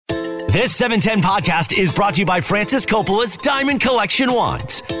This 710 podcast is brought to you by Francis Coppola's Diamond Collection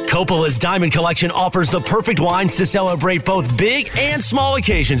Wines. Coppola's Diamond Collection offers the perfect wines to celebrate both big and small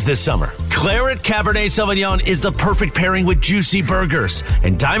occasions this summer. Claret Cabernet Sauvignon is the perfect pairing with juicy burgers.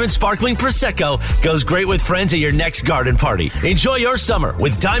 And Diamond Sparkling Prosecco goes great with friends at your next garden party. Enjoy your summer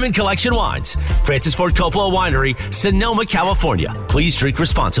with Diamond Collection Wines. Francis Ford Coppola Winery, Sonoma, California. Please drink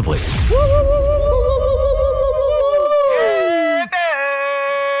responsibly.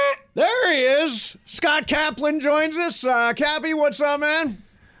 There he is. Scott Kaplan joins us. Cappy, what's up, man?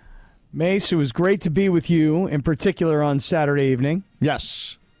 Mace, it was great to be with you, in particular on Saturday evening.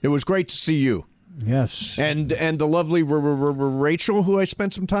 Yes, it was great to see you. Yes. And the lovely Rachel, who I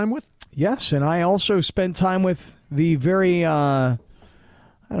spent some time with. Yes, and I also spent time with the very, hard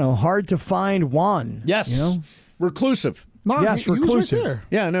to find Juan. Yes. Reclusive. No, yes, he was reclusive. right there.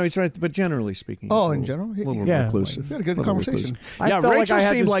 Yeah, no, he's right. But generally speaking. Oh, in general? A little Yeah. reclusive. We had a good Little conversation. reclusive. Yeah, Rachel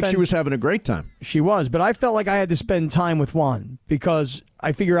seemed like she was having a great time. She was, but I felt like I had to spend time with Juan because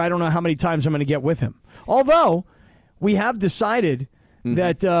I figure I don't know how many times I'm going to get with him. Although, we have decided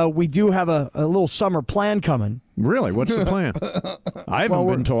that we do have a little summer plan coming. Really? What's the plan? I haven't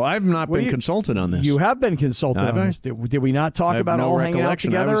been told. I've not been consulted on this. You have been consulted Have on I? this. Did we not talk about all hanging out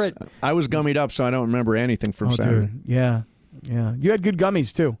together? I was gummied up, so I don't remember anything from Saturday. Dude, yeah. You had good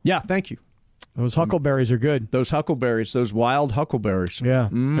gummies, too. Yeah, thank you. Those huckleberries are good. Those huckleberries, those wild huckleberries. Yeah,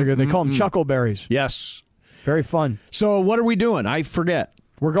 they're good. They call them chuckleberries. Yes. Very fun. So what are we doing? I forget.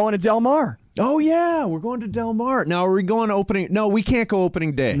 We're going to Del Mar. Oh, yeah, we're going to Del Mar. Now, are we going opening? No, we can't go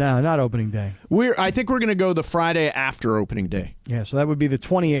opening day. No, not opening day. I think we're going to go the Friday after opening day. Yeah, so that would be the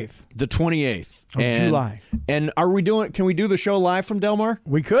 28th. The 28th. Of July. And can we do the show live from Del Mar?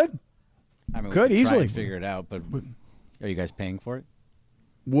 We could. I mean, Could we could easily. try and figure it out, but are you guys paying for it?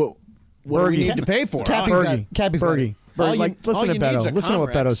 What do we need to pay for? Cappy's got it. Bergie. Listen to Beto. Listen to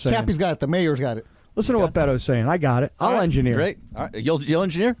what Beto's saying. Cappy's got it. The mayor's got it. Listen to what Beto's saying. I got it. I'll engineer. Great. All right. You'll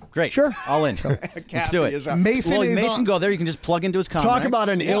engineer? Great. Sure. All in. Let's do it. Mason can go there. You can just plug into his comment. Talk about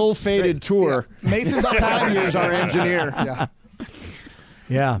an ill-fated tour. Yeah. Mason's up 5 years our engineer. Yeah.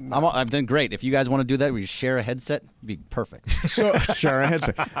 Yeah. I've done great. If you guys want to do that, we share a headset. It'd be perfect. So sure,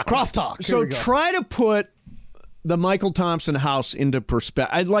 Crosstalk. So try to put the Michael Thompson house into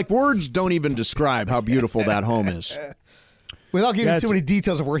perspective. Like words don't even describe how beautiful that home is. Without giving too many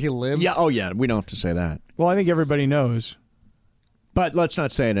details of where he lives. Yeah. Oh, yeah. We don't have to say that. Well, I think everybody knows. But let's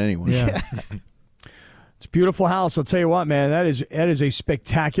not say it anyway. Yeah. It's a beautiful house. I'll tell you what, man. That is a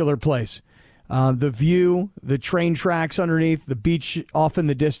spectacular place. The view, the train tracks underneath, the beach off in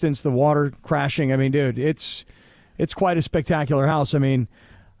the distance, the water crashing. I mean, dude, it's quite a spectacular house. I mean,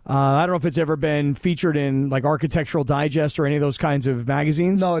 I don't know if it's ever been featured in like Architectural Digest or any of those kinds of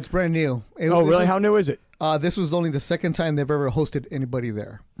magazines. No, it's brand new. Really? How new is it? This was only the second time they've ever hosted anybody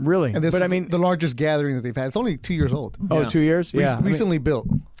there. Really? And this but was I mean, the largest gathering that they've had. It's only 2 years old. Oh, 2 years? Yeah. Recently built.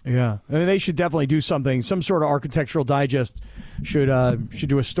 Yeah. I mean, they should definitely do something. Some sort of Architectural Digest should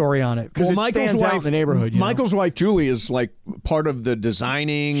do a story on it because it stands out in the neighborhood. Michael's wife Julie is like part of the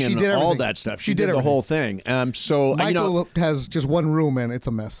designing and all that stuff. She did the whole thing. So Michael has just one room and it's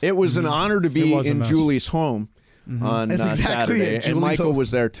a mess. It was an honor to be in Julie's home on Saturday, and Michael was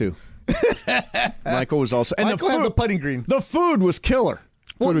there too. Michael was also, and Michael had the putting green. The food was killer.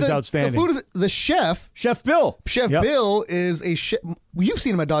 Food was outstanding. The food is Chef Bill. Bill is a chef. You've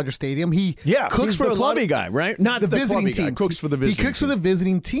seen him at Dodger Stadium. He cooks he's for the a lot clubby of guy, right? Not the visiting clubby teams. guy. Cooks for the visiting. He cooks for the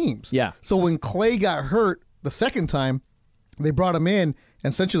visiting teams. Yeah. So when Clay got hurt the second time, they brought him in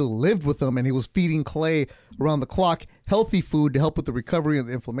and essentially lived with him, and he was feeding Clay around the clock healthy food to help with the recovery of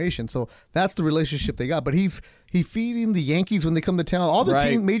the inflammation. So that's the relationship they got. But he's feeding the Yankees when they come to town. All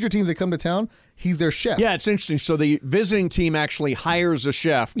the major teams that come to town, he's their chef. Yeah, it's interesting. So the visiting team actually hires a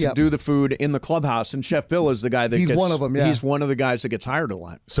chef to do the food in the clubhouse, and Chef Bill is the guy that he's one of them. Yeah, he's one of the guys that gets hired a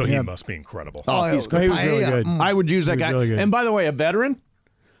lot. So he must be incredible. Oh, he's good. He was really good. I would use that guy. Really and by the way, a veteran.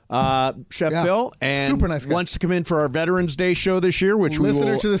 Chef Bill, and super nice guy. Wants to come in for our Veterans Day show this year, which listener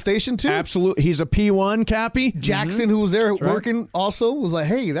we will, to the station too. Absolutely, he's a P1 Cappy. Jackson, who was there working, also was like,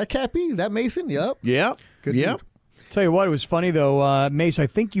 "Hey, that Cappy, that Mason, yep, good, yep." Tell you what, it was funny though, Mace. I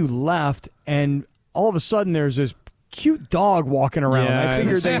think you left, and all of a sudden there's this cute dog walking around. Yeah, I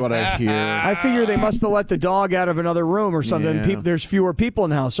figured what I hear. I figure they must have let the dog out of another room or something. Yeah. There's fewer people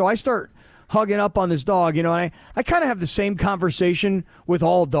in the house, so I start hugging up on this dog, and I kind of have the same conversation with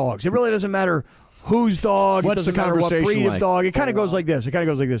all dogs. It really doesn't matter whose dog. What's it doesn't the matter what conversation breed like? of dog. It kind of goes like this.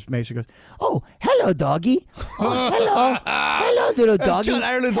 Mason goes, "Oh, hello, doggy. Oh, hello, little doggy. John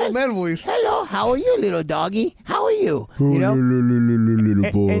Ireland's old man voice. Hello, how are you, little doggy? How are you?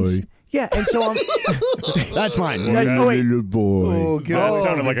 Little boy. And Yeah, and so I'm. That's fine. Little boy. That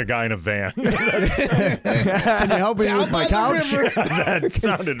sounded like a guy in a van. Can you help me with my couch? That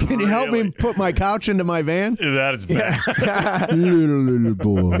sounded. Can you help me put my couch into my van? That is bad. Little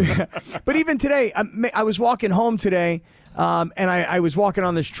boy. But even today, I was walking home today. And I was walking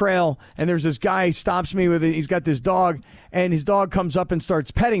on this trail, and there's this guy stops me with it. He's got this dog, and his dog comes up and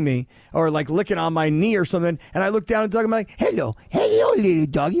starts petting me or like licking on my knee or something. And I look down at the dog. I'm like, hello, little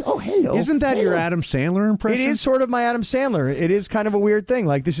doggy. Oh, hello. Isn't that your Adam Sandler impression? It is sort of my Adam Sandler. It is kind of a weird thing.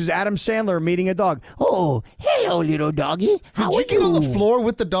 Like, this is Adam Sandler meeting a dog. Oh, hello, little doggy. How Did you get on the floor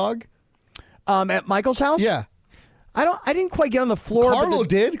with the dog? At Michael's house? Yeah. I didn't quite get on the floor. Carlo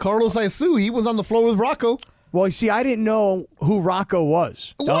did. Carlos Isu. He was on the floor with Rocco. Well, you see, I didn't know who Rocco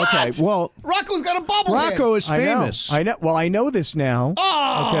was. What? Okay, well, Rocco's got a bobblehead. Rocco is famous. I know. Well, I know this now.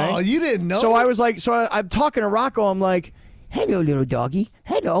 Oh, okay. You didn't know? So I was like, I'm talking to Rocco. I'm like, hello, little doggy.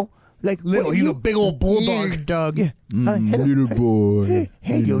 Hello. Like, little, he's a big old bulldog. Dog. Yeah. Little boy.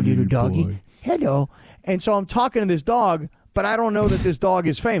 Hello, little doggy. Boy. Hello. And so I'm talking to this dog, but I don't know that this dog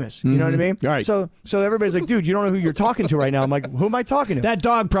is famous. You know what I mean? Right. So everybody's like, dude, you don't know who you're talking to right now. I'm like, who am I talking to? That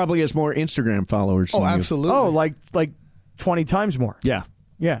dog probably has more Instagram followers than you. Absolutely. Oh, like 20 times more. Yeah.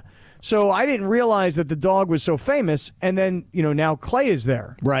 Yeah. So I didn't realize that the dog was so famous, and then, now Clay is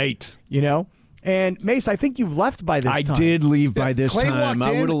there. Right. And Mace, I think you've left by this time. I did leave by this Clay time.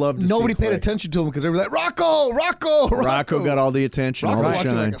 walked I in, would have loved to nobody see paid Clay. attention to him because they were like, Rocco. Rocco got all the attention, Rocco all the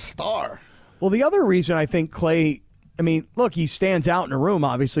watching shine. like a star. Well, the other reason I think Clay, look, he stands out in a room.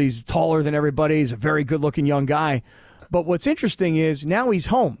 Obviously, he's taller than everybody. He's a very good-looking young guy. But what's interesting is now he's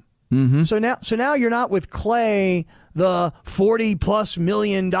home. Mm-hmm. So now you're not with Clay, the $40+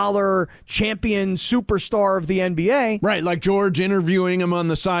 million champion superstar of the NBA. Right, like George interviewing him on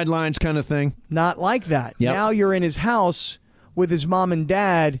the sidelines kind of thing. Not like that. Yep. Now you're in his house with his mom and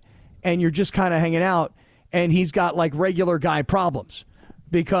dad, and you're just kind of hanging out, and he's got like regular guy problems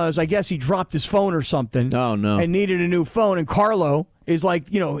because I guess he dropped his phone or something. Oh, no. And needed a new phone, and Carlo is like,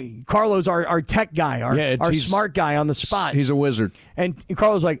 Carlo's our tech guy, our smart guy on the spot. He's a wizard. And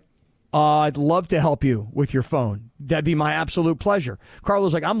Carlo's like, I'd love to help you with your phone. That'd be my absolute pleasure.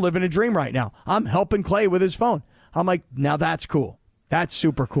 Carlo's like, I'm living a dream right now. I'm helping Clay with his phone. I'm like, now that's cool. That's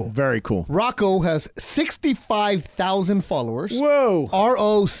super cool. Very cool. Rocco has 65,000 followers. Whoa.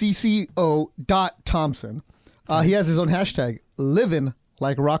 ROCCO.Thompson. He has his own hashtag, living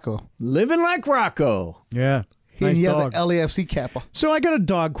like Rocco. Living like Rocco. Yeah. He Nice has dog. an LAFC kappa. So I got a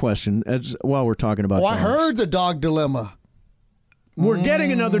dog question while we're talking about dogs. I heard the dog dilemma. We're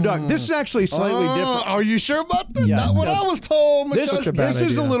getting another dog. This is actually slightly different. Are you sure about that? Yeah. Not what I was told. This Michelle.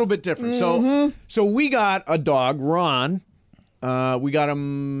 is a little bit different. So we got a dog, Ron. We got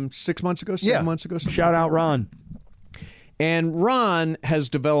him 6 months ago, 7 months ago. Shout out Ron. And Ron has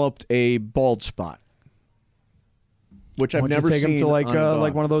developed a bald spot, which I've never take seen him to on a dog.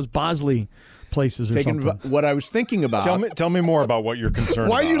 like one of those Bosley places or something. What I was thinking about. Tell me more about what you're concerned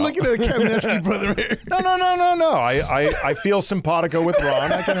Why about. are you looking at the Kamenetsky brother here? No. I feel simpatico with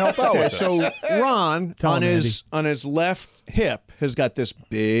Ron. I can help out with this. So Ron Tell on him, his left hip has got this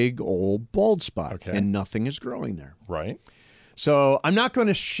big old bald spot, and nothing is growing there. Right. So I'm not going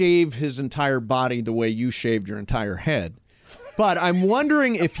to shave his entire body the way you shaved your entire head, but I'm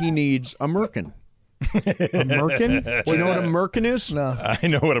wondering if he needs a merkin. A merkin? Do you know what a merkin is? No. I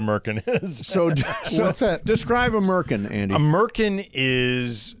know what a merkin is. So What's that? Describe a merkin, Andy. A merkin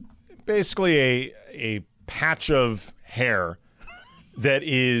is basically a patch of hair that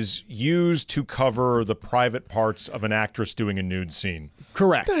is used to cover the private parts of an actress doing a nude scene.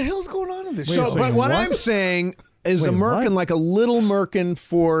 Correct. What the hell's going on in this Wait a show? second. But what What? I'm saying is a Wait, merkin, what? like a little merkin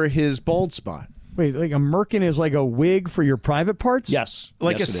for his bald spot. Wait, like a merkin is like a wig for your private parts? Yes.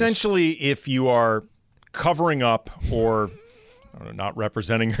 Like Yes, it is. essentially, if you are covering up or I don't know, not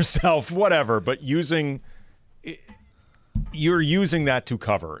representing yourself, whatever, but you're using that to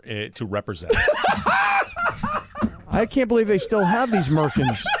cover, to represent. I can't believe they still have these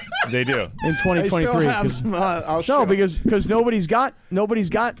merkins They do. in 2023. I'll show No, because nobody's got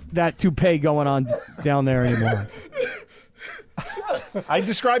that toupee going on down there anymore. I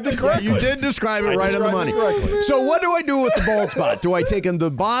described it correctly. You did describe it right on the money. So what do I do with the bald spot? Do I take him to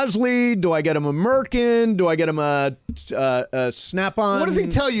Bosley? Do I get him a merkin? Do I get him a snap-on? What does he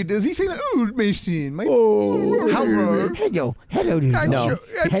tell you? Does he say, "Ooh, Mason, my Hello. Hello, dude. No.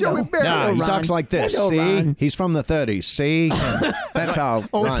 Hello. No, he Ron. talks like this. Hello, See? Ron. He's from the 30s. See? That's how Ron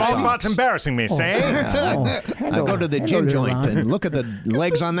Bald talks. spot's embarrassing me, say? I go to the gym joint and look at the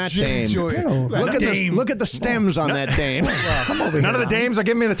legs on that dame. Look at the stems on that dame. Come over here. None of the dames are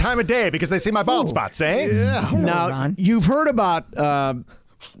giving me the time of day because they see my bald spots, eh? Hello, Now, Ron. you've heard about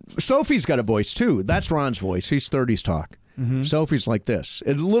Sophie's got a voice, too. That's Ron's voice. He's 30s talk. Sophie's like this.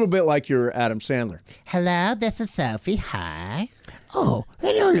 It's a little bit like your Adam Sandler. Hello, this is Sophie. Hi. Oh,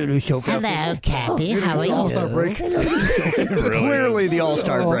 hello, little Sophie. Hello, Kathy. How are you? All-Star break. Clearly the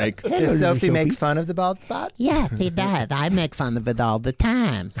All-Star break. Does Sophie make fun of the bald spot? Yes, he does. I make fun of it all the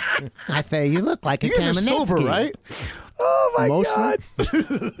time. I say, you look like a You guys are sober, Kamenetsky. right? Oh my Mostly?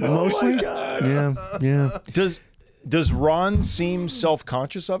 God. Mostly? Yeah. Does Ron seem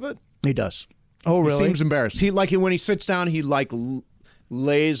self-conscious of it? He does. Oh, really? He seems embarrassed. He when he sits down, he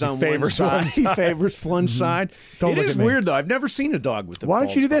lays on one favors side. one He favors one side. Don't It look is at me. weird though. I've never seen a dog with the Why don't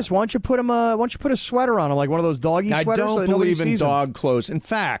bald you do spot. this? Why don't you put him? Why don't you put a sweater on him, like one of those doggy I sweaters? so don't that nobody believe in sees him? dog clothes. In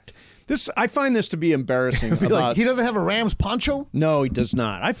fact, I find this to be embarrassing. about, He doesn't have a Rams poncho? no, he does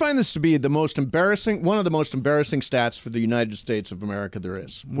not. I find this to be one of the most embarrassing stats for the United States of America there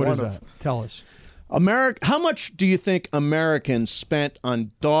is. What is that? Tell us. How much do you think Americans spent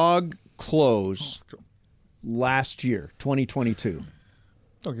on dog clothes last year, 2022?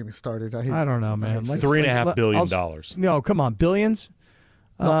 Don't get me started. I hate I don't know, man. Like $3.5 billion. No, come on, billions.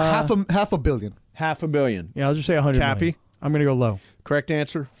 half a billion. $500 million. Yeah, I'll just say 100. Cappy? million. I'm gonna go low. Correct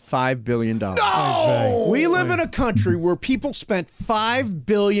answer, $5 billion. No! We live in a country where people spent $5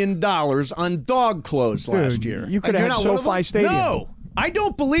 billion on dog clothes last year. You could And have you're had not one of SoFi them? Stadium. No, I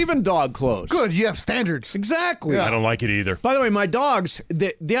don't believe in dog clothes. Good, you have standards. Exactly. I don't like it either. By the way, my dogs,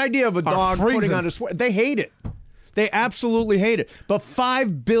 the idea of a dog putting freezing. on a sweater, they hate it. They absolutely hate it. But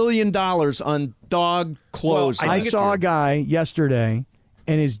 $5 billion on dog clothes. I saw a guy yesterday,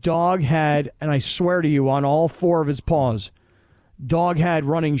 and his dog had, and I swear to you, on all four of his paws, dog had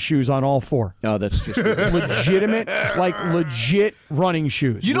running shoes on all four. No, that's just weird. Legitimate, like legit running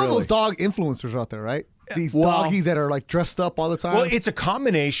shoes. You know those dog influencers out there, right? These Well- doggies that are like dressed up all the time. Well, it's a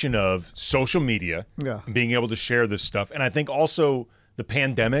combination of social media, Yeah. and being able to share this stuff, and I think also the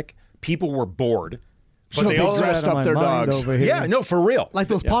pandemic. People were bored, but So they they also dressed up their dogs. Over here. Yeah, no, for real. like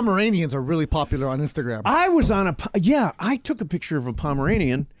those Pomeranians are really popular on Instagram. I was on I took a picture of a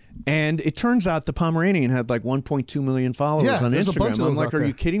Pomeranian, and it turns out the Pomeranian had like 1.2 million followers Yeah, on there's a Instagram. bunch of I'm those like, out are there.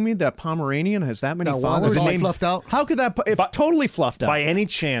 you kidding me? That Pomeranian has that many That one followers? that's all Named- fluffed out? How could that? Totally fluffed out. By any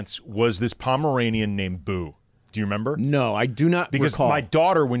chance, was this Pomeranian named Boo? Do you remember? No, I do not Because recall. my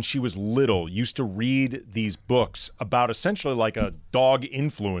daughter, when she was little, used to read these books about essentially like a dog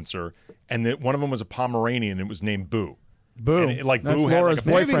influencer, and that one of them was a Pomeranian, and it was named Boo. Boo. And like That's Boo had Laura's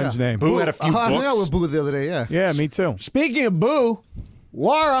like a boyfriend's name. Boo had a few I hung out books. with Boo the other day, yeah. Yeah, me too. Speaking of Boo,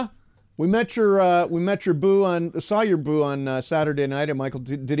 Laura, we met your Boo saw your Boo on Saturday night at Michael.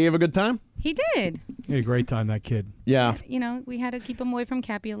 Did he have a good time? He did. He had a great time, that kid. Yeah. You know, we had to keep him away from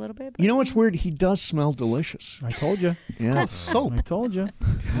Cappy a little bit. but You know what's weird? He does smell delicious. I told you. Yeah. Soap. I told you.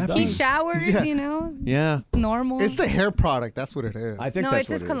 He showers, Yeah. you know, Yeah. normal. It's the hair product. That's what it is. I think no, that's it's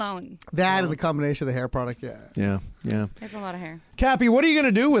what his it is. cologne. That and the combination of the hair product, yeah. Yeah. Yeah. There's a lot of hair. Cappy, what are you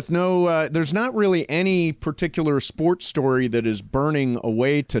going to do with no? There's not really any particular sports story that is burning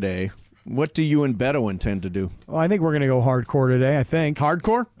away today. What do you and Beto intend to do? Well, I think we're going to go hardcore today. I think.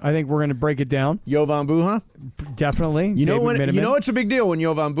 Hardcore? I think we're going to break it down. Jovan Buha? Definitely. You know David when? Miniman. You know it's a big deal when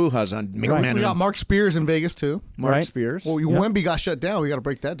Jovan Buha's on. Right. We got Mark Spears in Vegas, too. Mark Right. Spears. Well, Wemby got shut down. We got to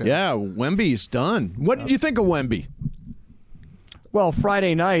break that down. Yeah, Wemby's done. What did you think of Wemby? Well,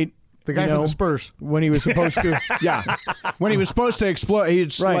 Friday night. The guy you from know, the Spurs. when he was supposed to. Yeah, when he was supposed to explode, he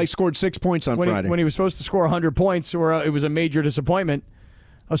had Right. scored 6 points on Friday. When he was supposed to score 100 points, or it was a major disappointment.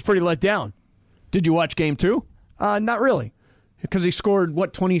 I was pretty let down. Did you watch Game 2? Not really. Because he scored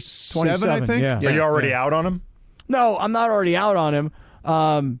 27, I 27, think. yeah. Are you already out on him? No, I'm not already out on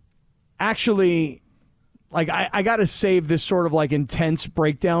him. Actually, like I got to save this sort of like intense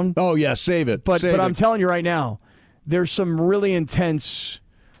breakdown. Oh yeah, save it. But Save I'm it. telling you right now, there's some really intense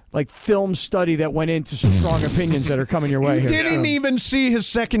like film study that went into some strong opinions that are coming your way You here. didn't So- even see his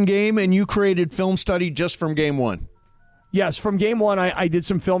second game, and you created film study just from Game 1. Yes, from game one, I did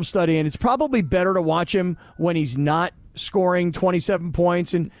some film study, and it's probably better to watch him when he's not scoring 27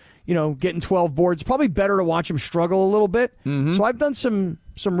 points and getting 12 boards. It's probably better to watch him struggle a little bit. Mm-hmm. So I've done some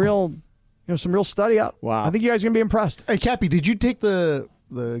real study up. Wow. I think you guys are gonna be impressed. Hey, Cappy, did you take the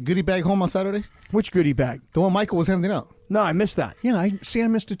goodie bag home on Saturday? Which goodie bag? The one Michael was handing out. No, I missed that. Yeah, I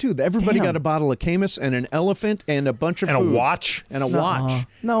missed it too. Everybody Damn. got a bottle of Camus and an elephant and a bunch of And a food. watch? And a watch.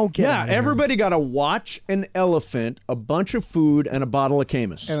 No, get Yeah, out of here. everybody got a watch, an elephant, a bunch of food, and a bottle of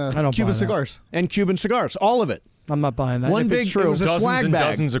Camus. And I don't Cuban buy that. cigars. And Cuban cigars. All of it. I'm not buying that. One If big- it's true. it was a Dozens swag and bag.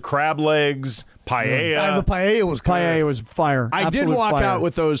 dozens of crab legs, paella. The paella was good. paella was fire. I did Absolute walk fire. out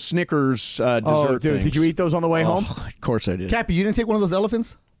with those Snickers dessert Oh, dude, things. did you eat those on the way home? Oh, of course I did. Cappy, you didn't take one of those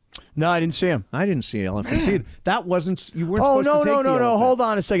elephants? No, I didn't see him. I didn't see elephants either. That wasn't. You weren't. Oh, supposed to take the elephant. Hold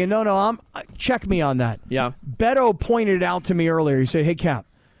on a second. No. Check me on that. Yeah. Beto pointed it out to me earlier. He said, "Hey, Cap,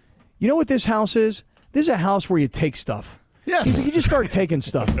 you know what this house is? This is a house where you take stuff." Yes. He's like, you just start taking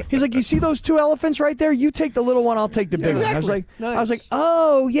stuff. He's like, you see those two elephants right there? You take the little one, I'll take the big one. I was like,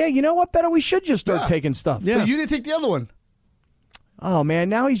 oh yeah, you know what, Beto? We should just start taking stuff. So you didn't take the other one. Oh man,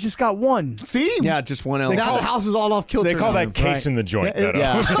 now he's just got one. See? Yeah, just one elephant. Now the house is all off kilter. They call that case in the joint. Beto.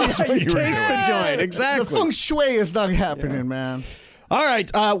 Yeah. That's what you were Case doing. the joint. Exactly. The feng shui is not happening, man. All right.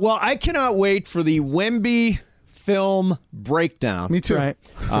 Well, I cannot wait for the Wemby film breakdown. Me too. Right.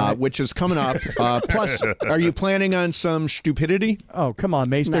 Which is coming up. Plus, are you planning on some stupidity? Oh, come on,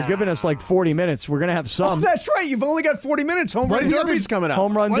 Mace. They're giving us like 40 minutes. We're going to have Oh, some. that's right. You've only got 40 minutes. Home Run Derby's coming up.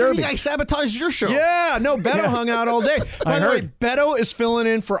 Home Run Why do Derby. you guys sabotage your show? Yeah, no, Beto hung out all day. By the way, heard. Beto is filling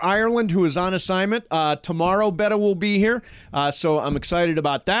in for Ireland, who is on assignment. Tomorrow, Beto will be here. So I'm excited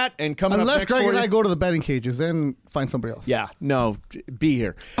about that. And coming up Unless next Greg for and you- I go to the betting cages, then find somebody else. Yeah, no, be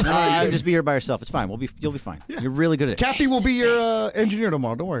here. You just be here by yourself. It's fine. You'll be fine. You're really good at it. Cappy will be your engineer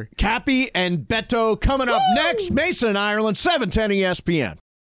tomorrow. Don't worry. Cappy and Beto coming up next. Mason, Ireland, 710 ESPN.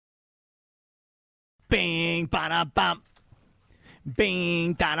 Bing, ba-da, bum.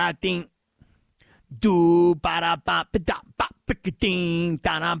 Bing, da-da, ding. Do, ba-da, ba, ba-da, ba, ba-ka-ding,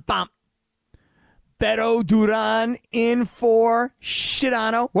 da-da, bum. Beto Duran in for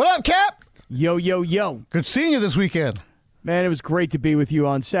Shidano. What up, Cap? Yo, yo, yo. Good seeing you this weekend. Man, it was great to be with you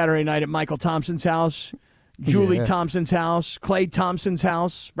on Saturday night at Michael Thompson's house, Julie Yeah. Thompson's house, Clay Thompson's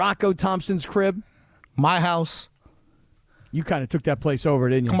house, Rocco Thompson's crib. My house. You kind of took that place over,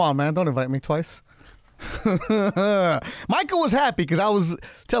 didn't you? Come on, man. Don't invite me twice. Michael was happy because I was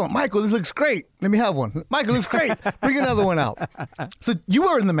telling Michael, this looks great. Let me have one. Michael, looks great. Bring another one out. So you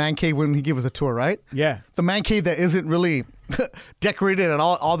were in the man cave when he gave us a tour, right? Yeah. The man cave that isn't really decorated at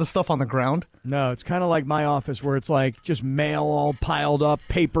all the stuff on the ground. No, it's kind of like my office where it's like just mail all piled up,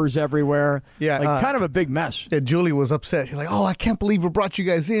 papers everywhere. Yeah, Like kind of a big mess. And Julie was upset. She's like, oh, I can't believe we brought you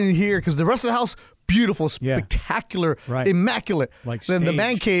guys in here because the rest of the house, beautiful, Yeah. spectacular, Right. immaculate. Like then the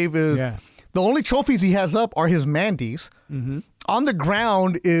man staged. cave is Yeah. the only trophies he has up are his Mandy's. Mm-hmm. On the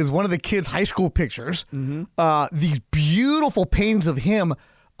ground is one of the kids' high school pictures. Mm-hmm. These beautiful paintings of him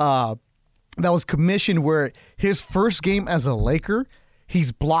that was commissioned where his first game as a Laker,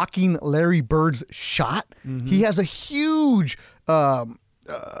 he's blocking Larry Bird's shot. Mm-hmm. He has a huge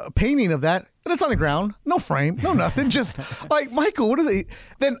painting of that, and it's on the ground. No frame, no nothing. Just like, Michael, what are they?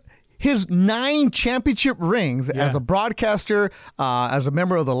 Then his 9 championship rings as a broadcaster, as a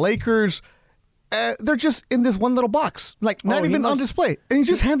member of the Lakers, they're just in this one little box, like not he even on must- display. And he's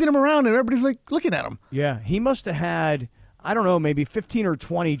just handing them around, and everybody's like looking at him. Yeah, he must have had, I don't know, maybe 15 or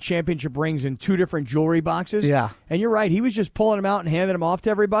 20 championship rings in 2 different jewelry boxes. Yeah. And you're right. He was just pulling them out and handing them off to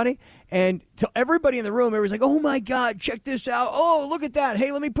everybody. And to everybody in the room, everybody's like, oh, my God, check this out. Oh, look at that.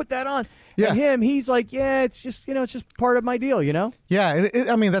 Hey, let me put that on. Yeah. And he's like, yeah, it's just, it's just part of my deal, Yeah,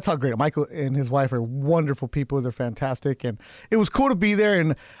 I mean, that's how great. Michael and his wife are wonderful people. They're fantastic. And it was cool to be there.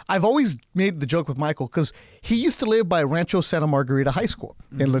 And I've always made the joke with Michael because he used to live by Rancho Santa Margarita High School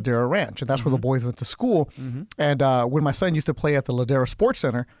in Ladera Ranch. And that's where the boys went to school. And when my son used to play at the Ladera Sports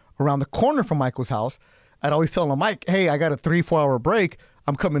Center around the corner from Michael's house, I'd always tell him, Mike, hey, I got a 3-4 hour break.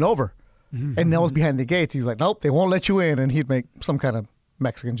 I'm coming over. And Nell's behind the gate. He's like, nope, they won't let you in. And he'd make some kind of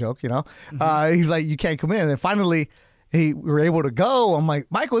Mexican joke, He's like, you can't come in. And finally, we were able to go. I'm like,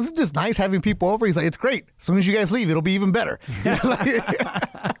 Michael, isn't this nice having people over? He's like, it's great. As soon as you guys leave, it'll be even better.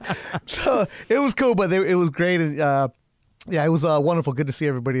 So it was cool, but it was great. And it was wonderful. Good to see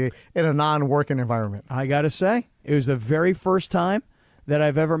everybody in a non-working environment. I got to say, it was the very first time that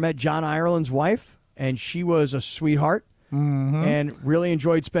I've ever met John Ireland's wife, and she was a sweetheart. And really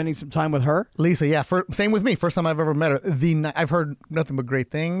enjoyed spending some time with her. Lisa, yeah, same with me. First time I've ever met her. I've heard nothing but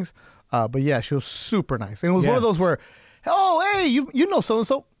great things. But yeah, she was super nice. And it was one of those where, oh, hey, you know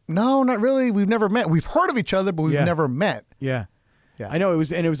so-and-so. No, not really. We've never met. We've heard of each other, but we've never met. Yeah. I know it was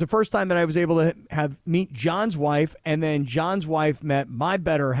the first time that I was able to meet John's wife, and then John's wife met my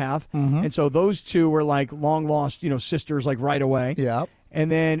better half, and so those two were like long lost, sisters, like right away. Yeah.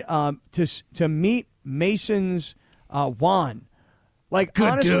 And then to meet Mason's Juan, like Good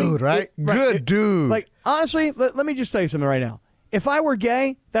honestly, dude, right? Good dude. Like honestly, let me just tell you something right now. If I were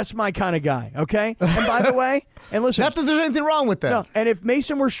gay, that's my kind of guy. Okay. And by the way, and listen, not that there's anything wrong with that. no, and if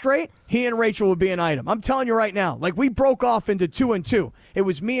Mason were straight, he and Rachel would be an item. I'm telling you right now. Like, we broke off into 2 and 2. It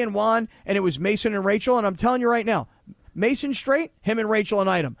was me and Juan, and it was Mason and Rachel, and I'm telling you right now, Mason straight, him and Rachel an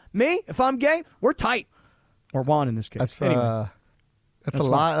item. Me, if I'm gay, we're tight. Or Juan in this case. That's anyway. That's a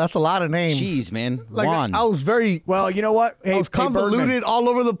lot. That's a lot of names. Jeez, man. Like, Juan. I was very. Well, you know what? Hey, I was convoluted Bergman. all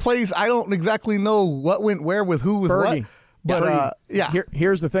over the place. I don't exactly know what went where with who with Bergie. what. But yeah.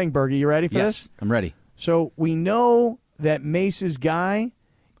 Here's the thing, Bergie. You ready for yes, this? I'm ready. So we know that Mace's guy,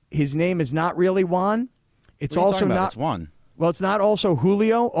 his name is not really Juan. It's What are you also talking about? not. It's Juan. Well, it's not also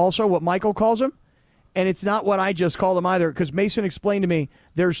Julio, also what Michael calls him. And it's not what I just called him either, because Mason explained to me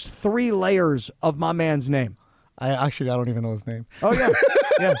there's 3 layers of my man's name. I don't even know his name. Oh, yeah.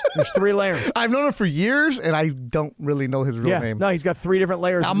 Yeah, there's 3 layers. I've known him for years, and I don't really know his real name. No, he's got 3 different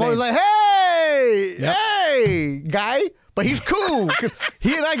layers. I'm of always names. like, hey, Yep. hey, guy. But he's cool because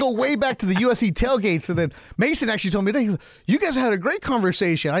he and I go way back to the USC tailgates. And then Mason actually told me today, he said, you guys had a great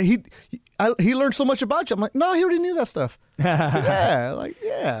conversation. He learned so much about you. I'm like, no, he already knew that stuff. Yeah.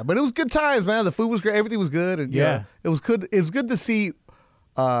 But it was good times, man. The food was great. Everything was good. And Yeah. it was good. It was good to see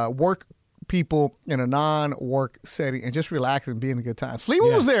work people in a non-work setting and just relax and be in a good time. Slee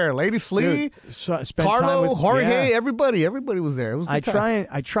was there. Lady Slee, Dude, spent time Carlo, with- Jorge, yeah. everybody was there. It was a good time.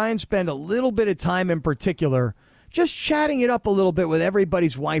 I try and spend a little bit of time in particular just chatting it up a little bit with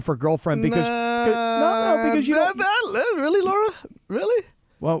everybody's wife or girlfriend because because you don't. Really, Laura? Really?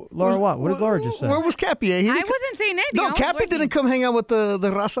 Well, Laura, what did Laura just say? Where was Cappy? I wasn't saying anything. No, I was Cappy working. didn't come hang out with the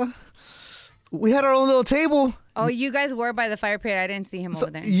raza. We had our own little table. Oh, you guys were by the fire pit. I didn't see him over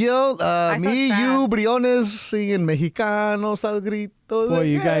there. Yo, saw me, Trav. you, Briones singing Mexicanos al grito. Boy,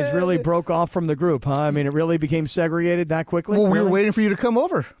 you guys really broke off from the group, huh? I mean, it really became segregated that quickly? Well, we were Really? waiting for you to come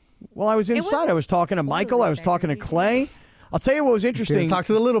over. Well, I was inside. I was talking to Michael. I was talking to Clay. I'll tell you what was interesting. Didn't talk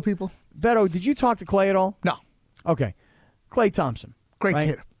to the little people. Beto, did you talk to Clay at all? No. Okay. Clay Thompson. Great right?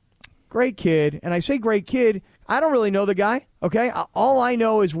 kid. Great kid. And I say great kid. I don't really know the guy, okay? All I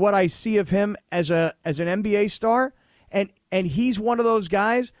know is what I see of him as an NBA star, and he's one of those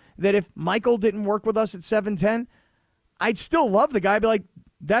guys that if Michael didn't work with us at 710, I'd still love the guy. I'd be like,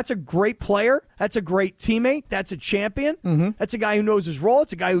 that's a great player. That's a great teammate. That's a champion. Mm-hmm. That's a guy who knows his role.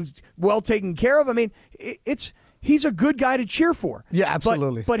 It's a guy who's well taken care of. I mean, he's a good guy to cheer for. Yeah,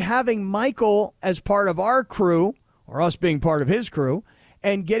 absolutely. But having Michael as part of our crew, or us being part of his crew,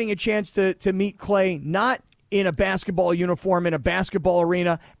 and getting a chance to meet Clay, not in a basketball uniform, in a basketball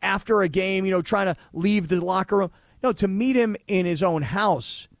arena, after a game, trying to leave the locker room. No, to meet him in his own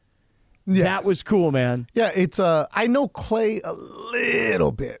house. Yeah. That was cool, man. Yeah, it's I know Clay a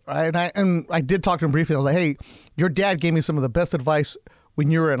little bit, right? And I did talk to him briefly. I was like, hey, your dad gave me some of the best advice when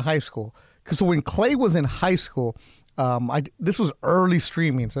you were in high school. Because when Clay was in high school, this was early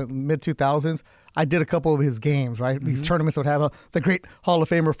streaming, so mid-2000s. I did a couple of his games, right? Mm-hmm. These tournaments would have the great Hall of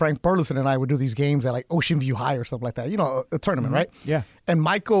Famer Frank Burleson and I would do these games at like Ocean View High or something like that. A tournament, right? Yeah. And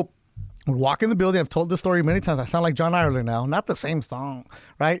Michael would walk in the building. I've told this story many times. I sound like John Ireland now. Not the same song,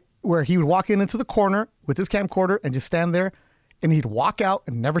 right? Where he would walk into the corner with his camcorder and just stand there, and he'd walk out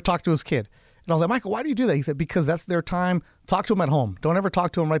and never talk to his kid. And I was like, Michael, why do you do that? He said, because that's their time. Talk to them at home. Don't ever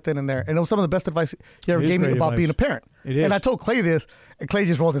talk to them right then and there. And it was some of the best advice he ever gave me about being a parent. It is. And I told Clay this, and Clay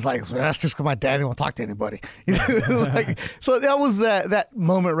just rolled his like, that's just because my dad didn't want to talk to anybody. So that was that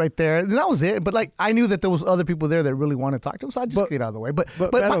moment right there. And that was it. But I knew that there was other people there that really wanted to talk to him, so I just get out of the way. But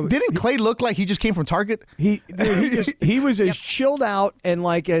didn't Clay look like he just came from Target? He was as chilled out and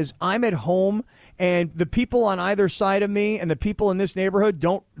as I'm at home. And the people on either side of me and the people in this neighborhood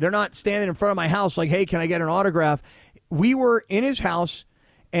they're not standing in front of my house like, hey, can I get an autograph? We were in his house,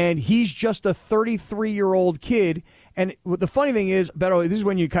 and he's just a 33-year-old kid. And the funny thing is, Beto, this is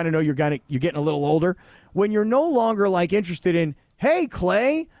when you kind of know you're getting a little older. When you're no longer interested in, hey,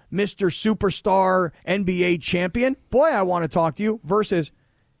 Clay, Mr. Superstar NBA champion, boy, I want to talk to you, versus,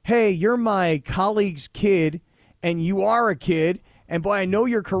 hey, you're my colleague's kid, and you are a kid. And boy, I know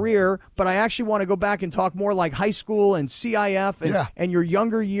your career, but I actually want to go back and talk more like high school and CIF and your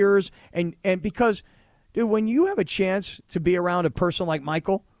younger years. And because, dude, when you have a chance to be around a person like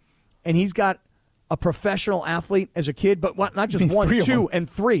Michael, and he's got a professional athlete as a kid, but not just one, two, and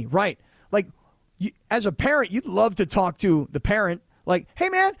three, right? As a parent, you'd love to talk to the parent. Like, hey,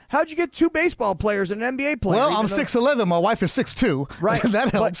 man, how'd you get 2 baseball players and an NBA player? Well, I'm 6'11". My wife is 6'2". Right.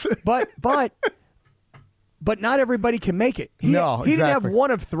 That helps. But not everybody can make it. He didn't have 1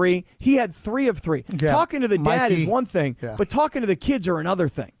 of 3. He had 3 of 3. Yeah. Talking to the dad is one thing, but talking to the kids are another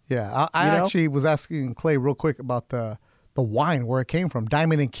thing. Yeah, I actually was asking Clay real quick about the wine, where it came from,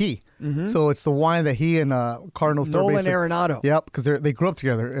 Diamond and Key. Mm-hmm. So it's the wine that he and Cardinal Star Nolan Arenado. Yep, because they grew up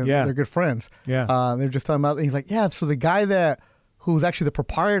together and they're good friends. Yeah, they're just talking about. He's like, yeah. So the guy who's actually the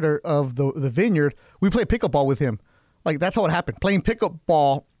proprietor of the vineyard, we play pickup ball with him. That's how it happened. Playing pickup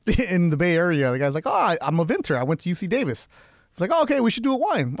ball in the Bay Area. The guy's like, oh, I'm a Venter. I went to UC Davis. It's like, oh, okay, we should do a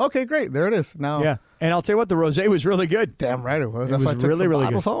wine. Okay, great. There it is. Now, Yeah, and I'll tell you what, the rosé was really good. damn right it was. It That's why I was took really, some really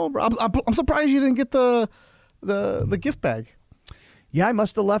bottles good. home. bro. I'm surprised you didn't get the gift bag. Yeah, I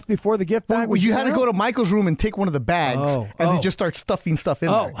must have left before the gift bag. Well, was you had to out. go to Michael's room and take one of the bags, and then just start stuffing stuff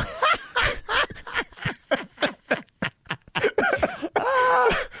in there.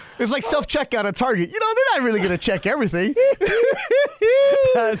 It's like self-checkout at Target. You know, they're not really going to check everything.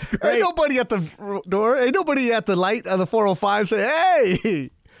 That's great. Ain't nobody at the door. Ain't nobody at the light on the 405 say,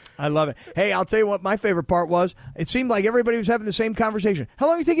 hey. I love it. Hey, I'll tell you what my favorite part was. It seemed like everybody was having the same conversation. How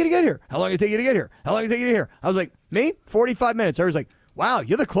long did it take you to get here? How long did it take you to get here? How long did it take you to get here? I was like, me? 45 minutes. I was like, wow,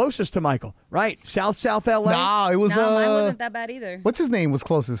 you're the closest to Michael. Right. South LA? Nah, it was, No, mine wasn't that bad either. what's his name was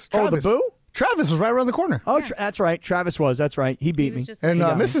closest? Oh, the Travis. Boo? Travis was right around the corner. Oh, that's right. Travis was. That's right. He beat me. And He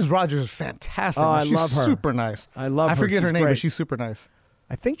got me. Mrs. Rogers is fantastic. Oh, man. I She's love her. super nice. I love I her. forget her She's name, great. but she's super nice.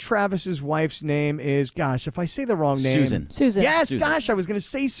 I think Travis's wife's name is, gosh, if I say the wrong name. Susan. Yes, Susan. gosh, I was going to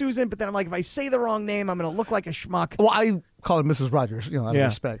say Susan, but then I'm like, if I say the wrong name, I'm going to look like a schmuck. Well, I call her Mrs. Rogers, you know, out of Yeah.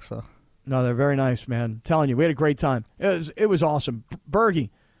 respect. So No, they're very nice, man. I'm telling you, we had a great time. It was awesome.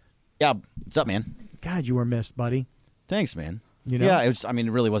 Bergie, Yeah, what's up, man? God, you were missed, buddy. Thanks, man. You know? Yeah, it was. I mean,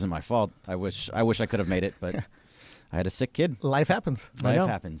 it really wasn't my fault. I wish I could have made it, but I had a sick kid. life happens. I know. Life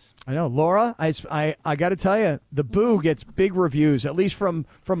happens. I know. Laura, I got to tell you, the Boo gets big reviews, at least from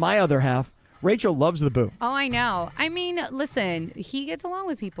my other half. Rachel loves the Boo. Oh, I know. I mean, listen, he gets along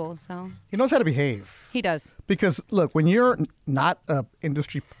with people, so He knows how to behave. he does. Because look, when you're not a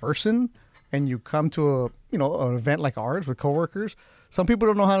industry person and you come to an event like ours with coworkers, some people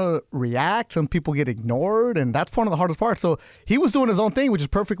don't know how to react. Some people get ignored, and that's one of the hardest parts. So he was doing his own thing, which is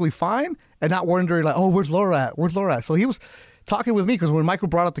perfectly fine, and not wondering like, oh, where's Laura at? Where's Laura at? So he was talking with me because when Michael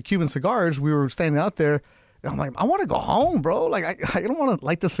brought up the Cuban cigars, we were standing out there. And I'm like, I want to go home, bro. Like, I don't want to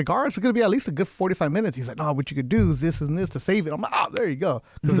light the cigar. It's going to be at least a good 45 minutes. He's like, no, what you could do is this and this to save it. I'm like, oh, there you go.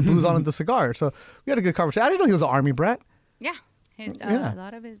 Because the booze on the cigar. So we had a good conversation. I didn't know he was an Army brat. Yeah. His, Yeah. A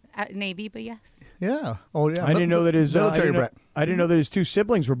lot of his Navy, but yes. Yeah. Oh, yeah. I didn't know that his military brat. I didn't know that his two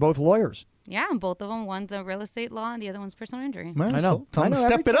siblings were both lawyers. Yeah, and both of them. One's a real estate law, and the other one's personal injury. Man, I know. So tell him to I know.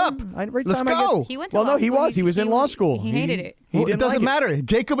 step Every it up. time- every Let's time I go. get- He went to Well, law no, he school. was. He was in law school. He hated it. He Well, it didn't doesn't like matter.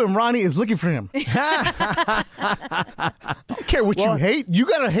 Jacob and Ronnie is looking for him. I don't care what Well- you hate. You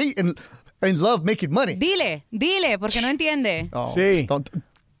got to hate and love making money. Dile, porque no entiende. Oh, See.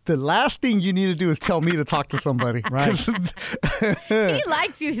 the last thing you need to do is tell me to talk to somebody. Right. 'Cause- He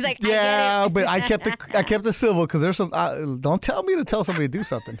likes you. He's like, yeah, I get it. but I kept it civil because there's some. Don't tell me to tell somebody to do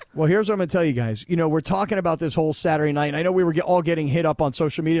something. Well, here's what I'm going to tell you guys. You know, we're talking about this whole Saturday night, and I know we were all getting hit up on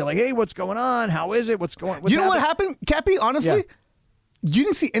social media like, hey, what's going on? How is it? What's You know what happened, Cappy? Honestly, Yeah. you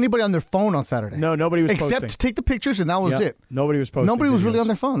didn't see anybody on their phone on Saturday. No, nobody was except posting. to take the pictures, and that was Yep. it. Nobody was posting. Nobody was really videos. on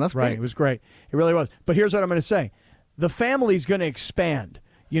their phone. That's right. great. It was great. It really was. But here's what I'm going to say. The family's going to expand.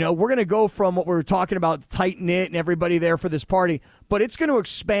 You know, we're going to go from what we were talking about, tight-knit and everybody there for this party, but it's going to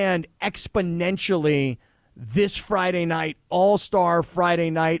expand exponentially this Friday night, All-Star Friday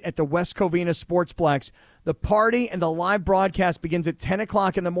night at the West Covina Sportsplex. The party and the live broadcast begins at 10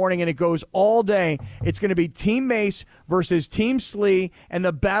 o'clock in the morning, and it goes all day. It's going to be Team Mace versus Team Slee, and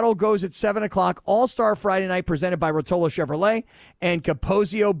the battle goes at 7 o'clock. All-Star Friday night presented by Rotolo Chevrolet and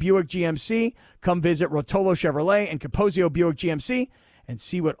Capozio Buick GMC. Come visit Rotolo Chevrolet and Capozio Buick GMC and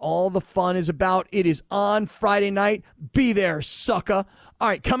see what all the fun is about. It is on Friday night. Be there, sucker. All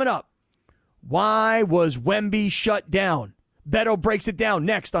right, coming up. Why was Wemby shut down? Beto breaks it down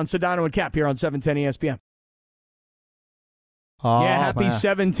next on Sedano and Cap here on 710 ESPN. Oh, Yeah, happy man.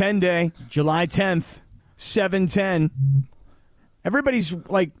 710 day, July 10th, 710. Everybody's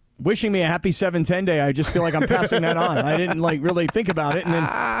like wishing me a happy 710 day. I just feel like I'm passing that on. I didn't like really think about it. And then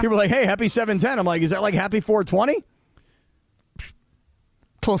people are like, hey, happy 710. I'm like, is that like happy 420?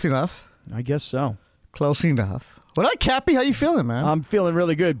 Close enough. I guess so. Close enough. Well, Cappy, how you feeling, man? I'm feeling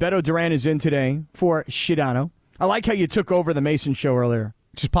really good. Beto Duran is in today for Shidano. I like how you took over the Mason show earlier.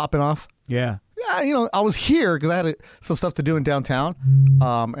 Just popping off. Yeah. Yeah, you know, I was here because I had some stuff to do in downtown,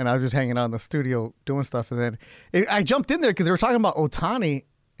 and I was just hanging out in the studio doing stuff. And then I jumped in there because they were talking about Ohtani,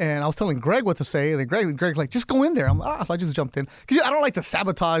 and I was telling Greg what to say. And then Greg's like, just go in there. So I just jumped in because I don't like to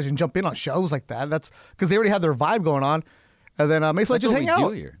sabotage and jump in on shows like that. That's because they already have their vibe going on. And then Mason like, just hang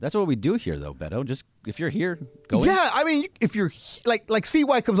out. Here. That's what we do here, though, Beto. Just if you're here, go in. Yeah, I mean, if you're like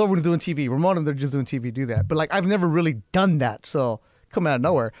CY comes over to doing TV, Ramona, they're just doing TV, do that. But like, I've never really done that, so come out of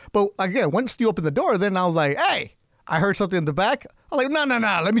nowhere. But again, once you open the door, then I was like, hey, I heard something in the back. I was like, no,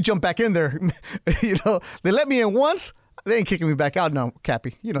 let me jump back in there. You know, they let me in once, they ain't kicking me back out. No,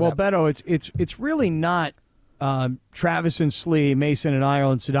 Cappy, you know. Well, that. Beto, it's really not Travis and Slee, Mason and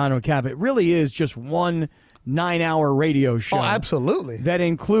Ireland, Sedano and Cap. It really is just one 9-hour radio show. Oh, absolutely. That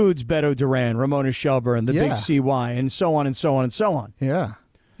includes Beto Duran, Ramona Shelburne, the Big CY, and so on and so on and so on. Yeah.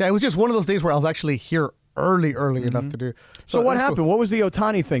 Yeah, it was just one of those days where I was actually here early enough to do. So what happened? Cool. What was the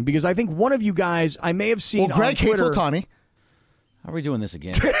Ohtani thing? Because I think one of you guys, I may have seen Greg on Twitter. hates Ohtani. How are we doing this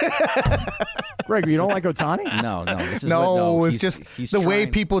again? Greg, you don't like Ohtani? No. This is it's just the way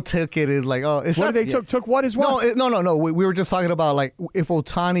people took it is like, it's what they took what as well? No. We were just talking about like if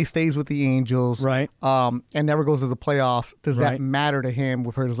Ohtani stays with the Angels, right? And never goes to the playoffs, does that matter to him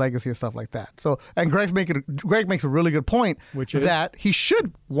with his legacy and stuff like that? So, and Greg makes a really good point, which is that he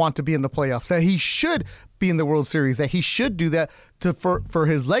should want to be in the playoffs, that he should be in the World Series, that he should do that for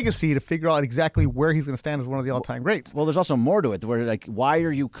his legacy to figure out exactly where he's going to stand as one of the all-time greats. Well, there's also more to it. Where like, why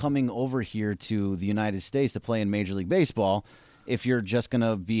are you coming over here to the United States to play in Major League Baseball if you're just going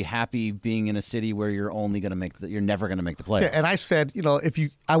to be happy being in a city where you're only going to you're never going to make the playoffs? Yeah, and I said,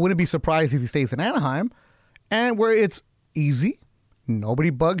 I wouldn't be surprised if he stays in Anaheim, and where it's easy,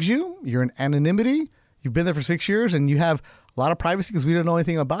 nobody bugs you, you're in anonymity, you've been there for 6 years, and you have a lot of privacy because we don't know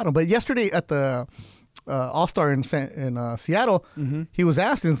anything about him. But yesterday at the All-Star in Seattle, he was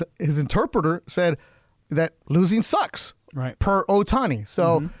asked, and his interpreter said that losing sucks, right, per Ohtani.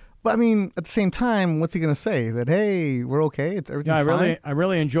 So, but I mean, at the same time, what's he going to say? That, hey, we're okay, everything's fine? I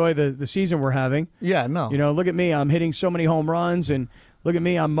really enjoy the season we're having. Yeah, no. Look at me, I'm hitting so many home runs, and look at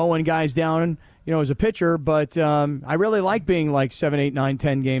me, I'm mowing guys down, as a pitcher, but I really like being like 7, 8, 9,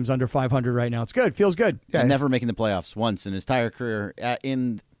 10 games under 500 right now. It's good. Feels good. Yeah, never making the playoffs once in his entire career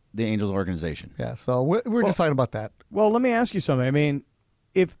in the Angels organization. Yeah, so we're just talking about that. Well, let me ask you something. I mean,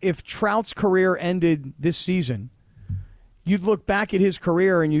 if Trout's career ended this season, you'd look back at his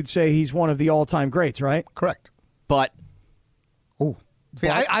career and you'd say he's one of the all-time greats, right? Correct. But. Oh. See,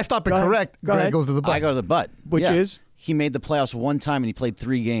 I stop at correct. Greg goes to the but. I go to the but. Which is? He made the playoffs one time and he played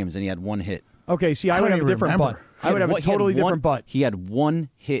 3 games and he had 1 hit. Okay, see, I would have a different but. I would have a totally different but. He had 1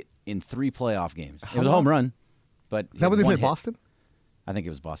 hit in 3 playoff games. It was a home run, but is that when they played Boston? I think it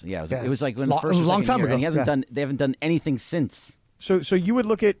was Boston. Yeah, it was like when the first or long time year, ago. And they haven't done anything since. So you would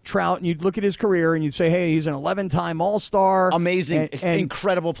look at Trout and you'd look at his career and you'd say, hey, he's an 11-time All-Star. Amazing,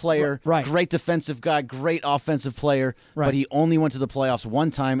 incredible player, right. Great defensive guy, great offensive player, right. But he only went to the playoffs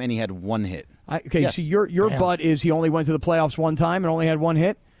 1 time and he had 1 hit. So your butt is he only went to the playoffs 1 time and only had 1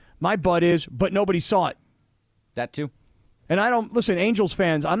 hit? My butt is, but nobody saw it. That too. And I don't, listen, Angels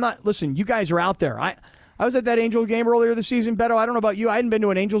fans, you guys are out there. I was at that Angels game earlier this season, Beto. I don't know about you. I hadn't been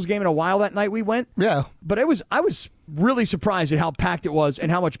to an Angels game in a while that night we went. Yeah. But I was really surprised at how packed it was and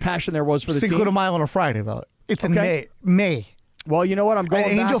how much passion there was for the team. Cinco de Mayo on a Friday, though. It's in May. Well, you know what? I'm going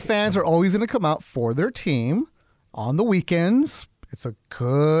back. Angel fans are always going to come out for their team on the weekends. It's a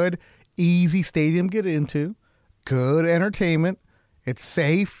good, easy stadium to get into. Good entertainment. It's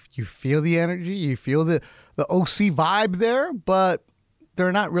safe. You feel the energy. You feel the OC vibe there, but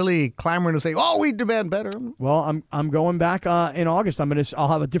they're not really clamoring to say, "Oh, we demand better." Well, I'm going back in August. I'll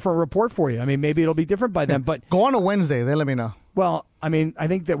have a different report for you. I mean, maybe it'll be different by then. But go on a Wednesday. Then let me know. Well, I mean, I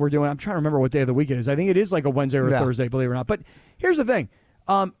think that we're doing. I'm trying to remember what day of the week it is. I think it is like a Wednesday or a Thursday, believe it or not. But here's the thing.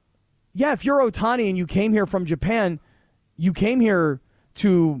 If you're Ohtani and you came here from Japan, you came here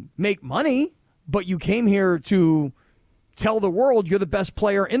to make money, but you came here to tell the world you're the best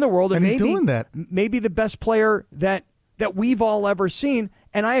player in the world, and maybe, he's doing that. Maybe the best player that we've all ever seen.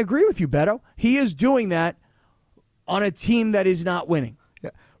 And I agree with you, Beto. He is doing that on a team that is not winning. Yeah.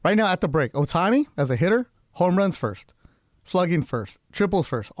 Right now at the break, Ohtani as a hitter, home runs first, slugging first, triples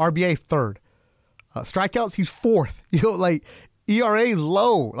first, RBA's third, strikeouts he's fourth. ERA is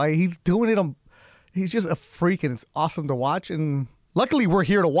low. Like he's doing it he's just a freak, and it's awesome to watch. And luckily we're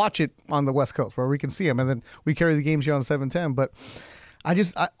here to watch it on the West Coast where we can see him, and then we carry the games here on 710. But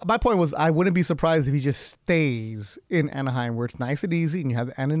my point was I wouldn't be surprised if he just stays in Anaheim where it's nice and easy and you have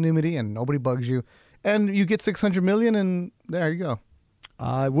the anonymity and nobody bugs you and you get $600 million and there you go.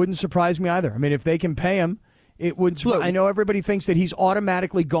 It wouldn't surprise me either. I mean, if they can pay him, it would. I know everybody thinks that he's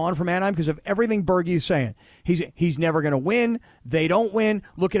automatically gone from Anaheim because of everything Bergie is saying. He's never going to win. They don't win.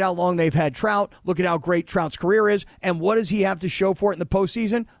 Look at how long they've had Trout. Look at how great Trout's career is. And what does he have to show for it in the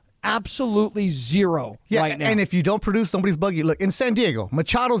postseason? Absolutely zero right now. And if you don't produce, nobody's buggy. Look, in San Diego,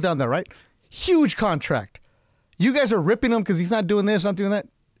 Machado's down there, right? Huge contract. You guys are ripping him because he's not doing this, not doing that.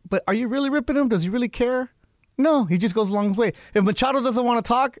 But are you really ripping him? Does he really care? No, he just goes along the way. If Machado doesn't want to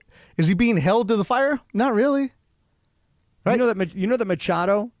talk, is he being held to the fire? Not really. Right? You know that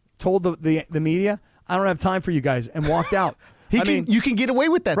Machado told the media, "I don't have time for you guys," and walked out. You can get away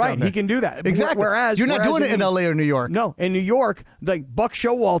with that, right? down there. He can do that. Exactly. Whereas you're not doing it in LA or New York. No, in New York, like Buck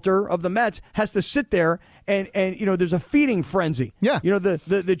Showalter of the Mets has to sit there and there's a feeding frenzy. Yeah.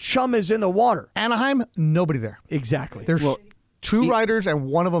 The chum is in the water. Anaheim, nobody there. Exactly. There's two writers, and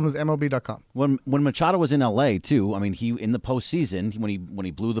one of them is MLB.com. When Machado was in LA too, I mean, he in the postseason when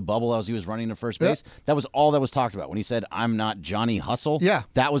he blew the bubble as he was running to first base, that was all that was talked about. When he said, "I'm not Johnny Hustle,"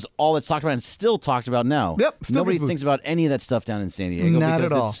 that was all that's talked about and still talked about now. Nobody thinks about any of that stuff down in San Diego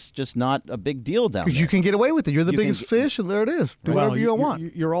because it's just not a big deal down there. Because you can get away with it. You're the biggest fish, and there it is. Do whatever you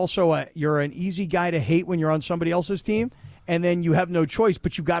want. You're also you're an easy guy to hate when you're on somebody else's team, and then you have no choice,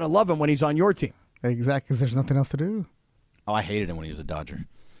 but you got to love him when he's on your team. Exactly, because there's nothing else to do. Oh, I hated him when he was a Dodger.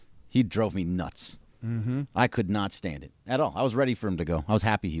 He drove me nuts. Mm-hmm. I could not stand it at all. I was ready for him to go. I was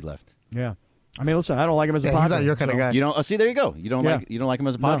happy he left. Yeah. I mean, listen, I don't like him as a Padre. He's not your kind of guy. You don't. See, there you go. You don't like him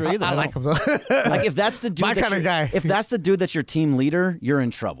as a Padre either. I like him. Like if that's the dude, my kind of guy. If that's the dude that's your team leader, you're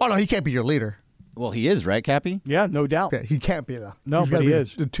in trouble. Oh no, he can't be your leader. Well, he is, right, Cappy? Yeah, no doubt. Yeah, he can't be though. No, but he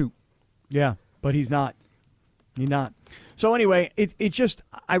is. The two. Yeah, but he's not. He's not. So anyway, it just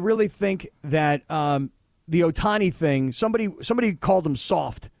I really think that the Ohtani thing. Somebody called him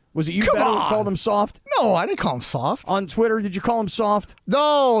soft. Was it you who called him soft? No, I didn't call him soft. On Twitter, did you call him soft?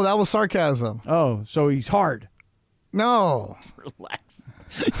 No, that was sarcasm. Oh, so he's hard. No. Relax.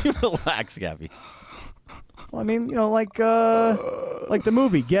 You relax, Cappy. Well, I mean, like the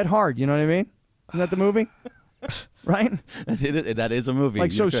movie Get Hard. You know what I mean? Isn't that the movie? Right? That is a movie.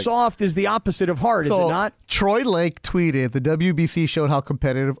 Like, so soft is the opposite of hard, is it not? Troy Lake tweeted, the WBC showed how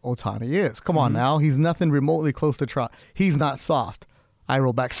competitive Ohtani is. Come on now. He's nothing remotely close to Trout. He's not soft. I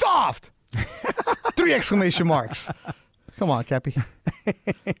roll back, soft! 3 exclamation marks. Come on, Cappy.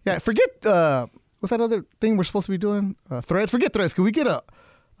 Yeah, forget, what's that other thing we're supposed to be doing? Threads? Forget Threads. Can we get a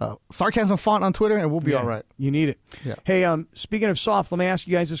sarcasm font on Twitter and we'll be all right? You need it. Yeah. Hey, speaking of soft, let me ask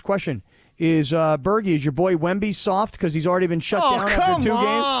you guys this question. Is your boy Wemby soft because he's already been shut down after 2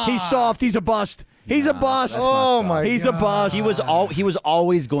 games? He's soft. He's a bust. He's a bust. Oh my! He's a bust. He was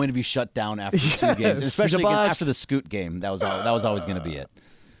always going to be shut down after 2 games, especially after the Scoot game. That was always going to be it.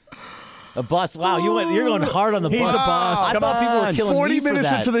 A bust. Wow, you're going hard on the bust. He's a bust. I thought people were killing 40 me for minutes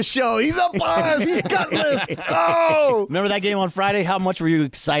that. into the show. He's a bust. He's gutless. Oh! Remember that game on Friday? How much were you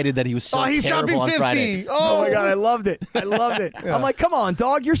excited that he was so he's terrible dropping on 50. Friday? Oh my God, I loved it. Yeah. I'm like, come on,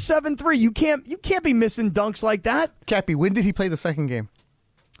 dog. You're 7'3". You can't be missing dunks like that. Cappy, when did he play the second game?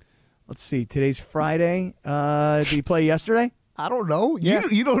 Let's see. Today's Friday. Did he play yesterday? I don't know. Yeah.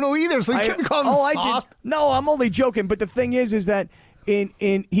 You don't know either, so you couldn't call him soft. I did. No, I'm only joking. But the thing is that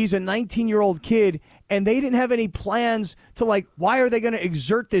he's a 19-year-old kid, and they didn't have any plans to, like, why are they going to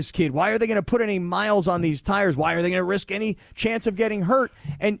exert this kid? Why are they going to put any miles on these tires? Why are they going to risk any chance of getting hurt?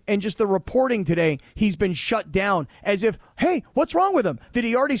 And just the reporting today, he's been shut down as if, hey, what's wrong with him? Did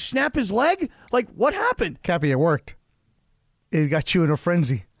he already snap his leg? Like, what happened? Cappy, it worked. It got you in a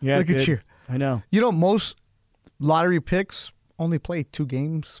frenzy. Yeah, Look at you. I know. You know, most lottery picks only play 2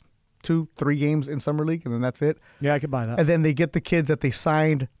 games, 2-3 games in Summer League, and then that's it. Yeah, I could buy that. And then they get the kids that they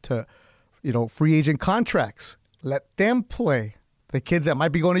signed to, free agent contracts. Let them play. The kids that might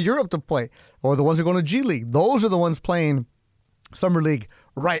be going to Europe to play, or the ones that are going to G League. Those are the ones playing Summer League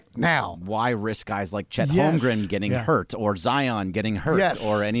right now. Why risk guys like Chet Holmgren getting hurt, or Zion getting hurt,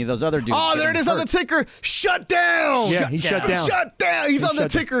 or any of those other dudes? Oh, there it is on the ticker. Shut down. Yeah, he's shut down. Shut down. He's on the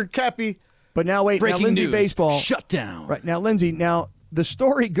ticker, Cappy. But now, wait. Breaking now, Lindsay news. Baseball. Shut down. Right. Now, Lindsay, the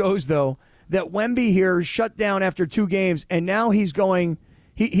story goes, though, that Wemby here shut down after 2 games, and now he's going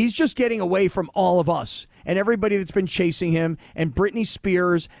 – he's just getting away from all of us and everybody that's been chasing him, and Britney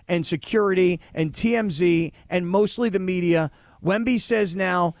Spears and security and TMZ and mostly the media. Wemby says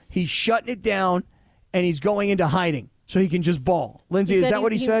now he's shutting it down and he's going into hiding so he can just ball. Lindsay, is that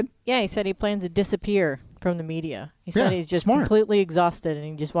what he said? Yeah, he said he plans to disappear from the media. He said he's just completely exhausted and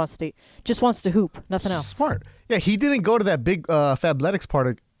he just wants to hoop, nothing else. Smart. Yeah, he didn't go to that big Fabletics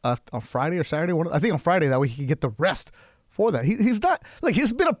party on Friday or Saturday. I think on Friday, that way he could get the rest for that. He's not, like,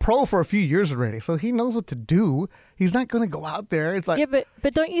 he's been a pro for a few years already, so he knows what to do. He's not going to go out there. It's like, yeah,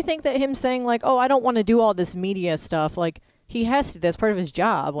 but don't you think that him saying, like, oh, I don't want to do all this media stuff, like, he has to. That's part of his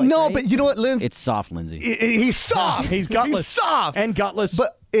job. Like, no, right? but you know what, Lindsay? It's soft, Lindsay. He's soft. He's gutless. He's soft. And gutless.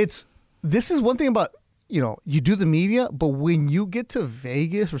 But this is one thing about, you do the media, but when you get to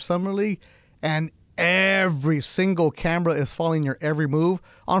Vegas or Summer League and every single camera is following your every move.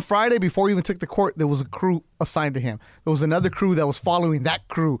 On Friday, before he even took the court, there was a crew assigned to him. There was another crew that was following that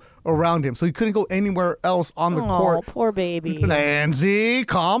crew around him. So he couldn't go anywhere else on the court. Oh, poor baby. Lindsay,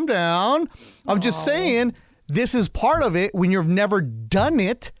 calm down. I'm just saying, this is part of it. When you've never done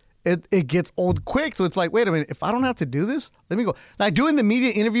it, it gets old quick. So it's like, wait a minute, if I don't have to do this, let me go. Now, doing the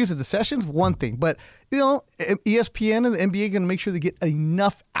media interviews at the sessions, one thing. But, ESPN and the NBA are going to make sure they get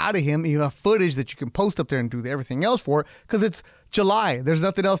enough out of him, enough footage that you can post up there and do everything else for, because it's July. There's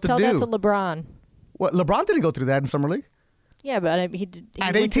nothing else to do. Tell that to LeBron. What, LeBron didn't go through that in Summer League? Yeah, but he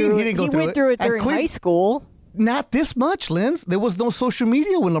at 18, he didn't go through it. He went through it during high school. Not this much, Linz. There was no social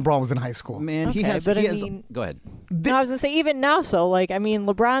media when LeBron was in high school. Man, Okay, he has. but He I has mean- go ahead. No, I was gonna say even now. So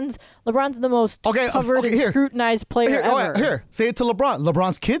LeBron's the most covered and scrutinized player ever. Here, say it to LeBron.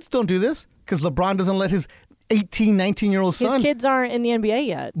 LeBron's kids don't do this because LeBron doesn't let his 18, 19-year-old son. His kids aren't in the NBA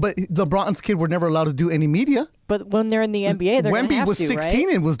yet. But LeBron's kid were never allowed to do any media. But when they're in the NBA, they're going to have Wemby was to, 16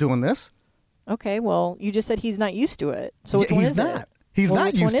 right? and was doing this. Okay, well, you just said he's not used to it. So which one he's is not. it? He's Well,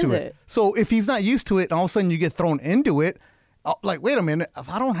 not which one used to is it. So if he's not used to it, and all of a sudden you get thrown into it, like, wait a minute, if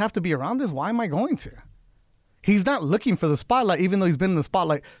I don't have to be around this, why am I going to? He's not looking for the spotlight, even though he's been in the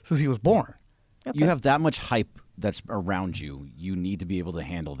spotlight since he was born. Okay. You have that much hype that's around you. You need to be able to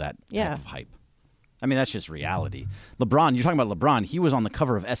handle that type of hype. I mean, that's just reality. LeBron, you're talking about LeBron. He was on the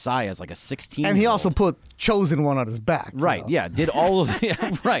cover of SI as like a 16-year-old. And he also put Chosen One on his back. Right, yeah. Did all of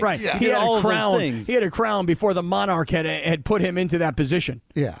right. Right. Yeah. He Did had all a of those crown. things. He had a crown before the monarch had put him into that position.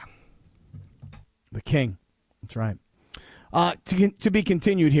 Yeah. The king. That's right. To be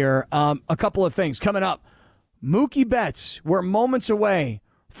continued here. A couple of things coming up. Mookie Betts, we're moments away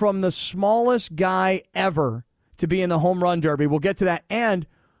from the smallest guy ever to be in the home run derby. We'll get to that. And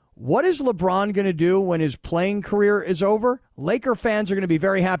what is LeBron going to do when his playing career is over? Laker fans are going to be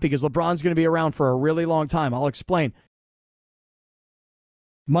very happy because LeBron's going to be around for a really long time. I'll explain.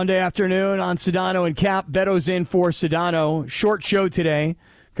 Monday afternoon on Sedano and Cap. Beto's in for Sedano. Short show today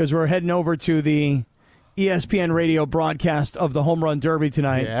because we're heading over to the ESPN radio broadcast of the Home Run Derby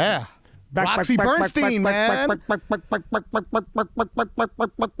tonight. Yeah. Roxy Bernstein, man.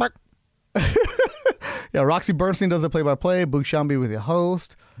 Yeah, Roxy Bernstein does the play-by-play. Boog Shambi with the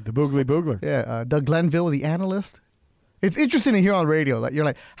host. The Boogly Boogler. Yeah, Doug Glenville with the analyst. It's interesting to hear on radio. Like, you're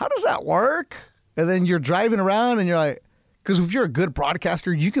like, how does that work? And then you're driving around and you're like, because if you're a good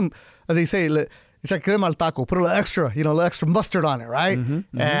broadcaster, you can, as they say, it's like crema al taco, put a little extra, a little extra mustard on it, right?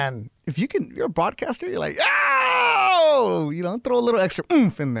 And if you're a broadcaster, you're like, oh, throw a little extra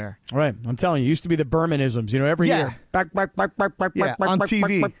oomph in there. Right. I'm telling you, it used to be the Bermanisms, every year. On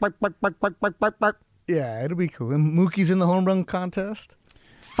TV. Yeah, it'll be cool. And Mookie's in the home run contest.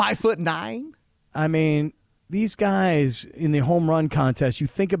 5'9". I mean, these guys in the home run contest, you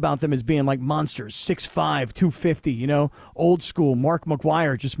think about them as being like monsters, 6'5", 250, old school, Mark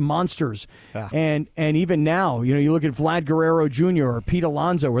McGwire, just monsters. Yeah. And even now, you look at Vlad Guerrero Jr. or Pete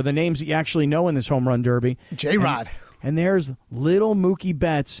Alonso, or the names that you actually know in this home run derby. J-Rod. And there's little Mookie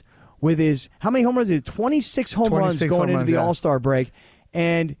Betts with his, how many home runs? 26 home runs going into the All-Star break.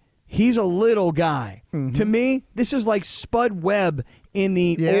 And he's a little guy. To me, this is like Spud Webb in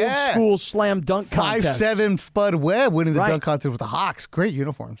the old school slam dunk contest. 5'7" Spud Webb winning the dunk contest with the Hawks. Great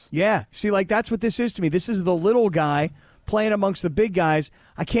uniforms. Yeah. See, that's what this is to me. This is the little guy playing amongst the big guys.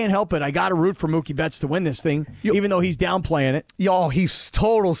 I can't help it. I got to root for Mookie Betts to win this thing, even though he's downplaying it. He's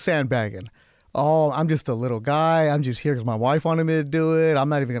total sandbagging. Oh, I'm just a little guy. I'm just here because my wife wanted me to do it. I'm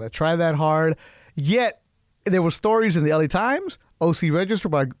not even going to try that hard. Yet, there were stories in the LA Times, OC Register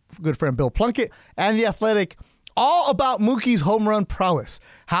by good friend Bill Plunkett, and The Athletic, all about Mookie's home run prowess,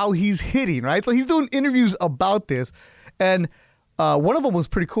 how he's hitting, right? So he's doing interviews about this. And one of them was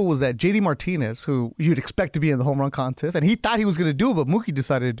pretty cool, was that JD Martinez, who you'd expect to be in the home run contest, and he thought he was going to do it, but Mookie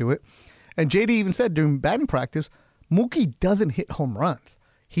decided to do it. And JD even said during batting practice, Mookie doesn't hit home runs.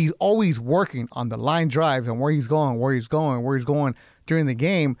 He's always working on the line drives and where he's going during the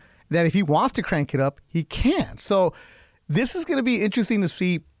game, that if he wants to crank it up, he can. So this is going to be interesting to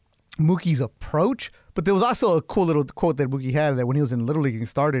see Mookie's approach. But there was also a cool little quote that Mookie had that when he was in Little League and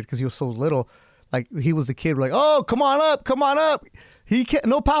started, because he was so little, like he was the kid like, oh, come on up. He can't,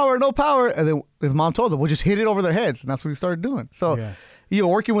 no power. And then his mom told him, we'll just hit it over their heads. And that's what he started doing. So,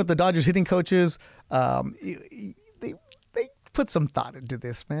 working with the Dodgers hitting coaches, they put some thought into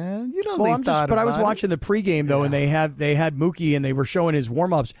this, man. I was watching the pregame though, and they had Mookie and they were showing his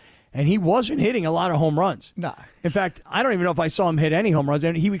warm-ups, and he wasn't hitting a lot of home runs. Nah. In fact, I don't even know if I saw him hit any home runs.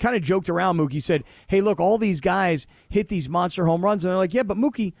 And he kind of joked around, Mookie said, hey, look, all these guys hit these monster home runs. And they're like, yeah, but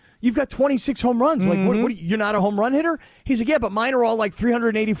Mookie, you've got 26 home runs. Like, what, you're not a home run hitter? He's like, yeah, but mine are all like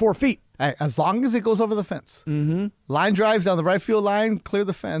 384 feet. Hey, as long as it goes over the fence. Line drives down the right field line, clear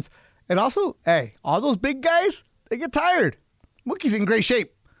the fence. And also, hey, all those big guys, they get tired. Mookie's in great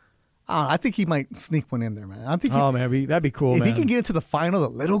shape. I think he might sneak one in there, man. That'd be cool, if man. he can get into the final, the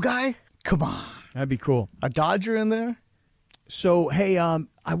little guy, come on. That'd be cool. A Dodger in there. So, hey,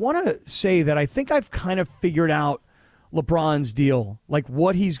 I want to say that I think I've kind of figured out LeBron's deal, like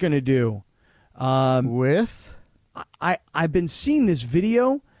what he's going to do. With? I've been seeing this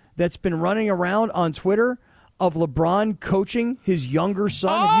video that's been running around on Twitter of LeBron coaching his younger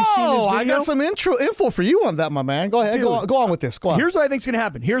son. Have you seen this video? I got some info for you on that, my man. Go ahead. Dude, go on with this. Go on. Here's what I think's going to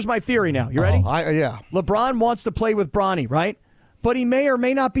happen. Here's my theory now. You ready? Yeah. LeBron wants to play with Bronny, right? But he may or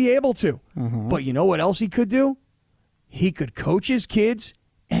may not be able to. Mm-hmm. But you know what else he could do? He could coach his kids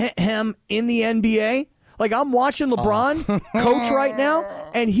in the NBA. Like, I'm watching LeBron coach right now,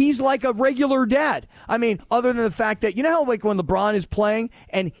 and he's like a regular dad. I mean, other than the fact that, you know how like when LeBron is playing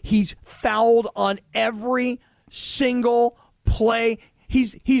and he's fouled on every single play,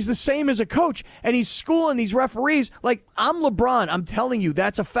 he's the same as a coach, and he's schooling these referees. Like, I'm LeBron. I'm telling you,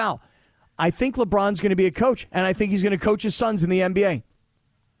 that's a foul. I think LeBron's going to be a coach, and I think he's going to coach his sons in the NBA.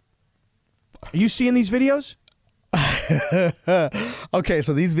 Are you seeing these videos? Okay,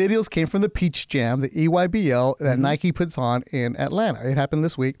 so these videos came from the Peach Jam, the EYBL that Nike puts on in Atlanta. It happened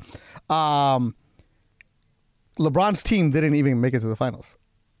this week. LeBron's team didn't even make it to the finals,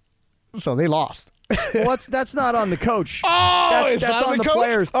 so they lost. Well, that's not on the coach. Oh, that's on the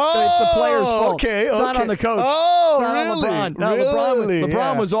players. It's the players' fault. Okay, it's not on the coach. Oh, it's not really? on LeBron. No, really?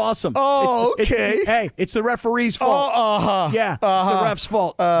 LeBron was awesome. Oh, okay. It's the referee's fault. Yeah, it's the ref's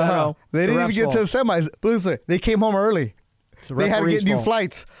fault. They didn't even get to the semis. Listen, they came home early. They had to get new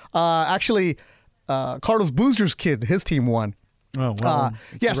flights. Actually, Carlos Boozer's kid, his team won. Oh, well,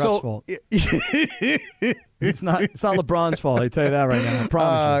 yeah. So fault. It's not LeBron's fault. I tell you that right now. I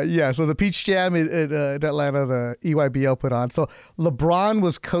promise you. Yeah. So the Peach Jam in Atlanta, the EYBL put on. So LeBron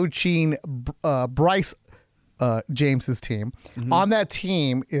was coaching Bryce James's team. Mm-hmm. On that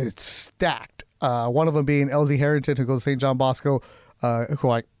team, it's stacked. One of them being LZ Harrington, who goes to St. John Bosco, who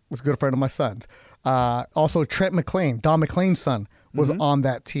was a good friend of my son's. Also, Trent McClain, Don McClain's son, was on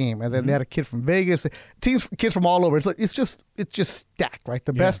that team, and then they had a kid from Vegas, kids from all over. It's just stacked, right?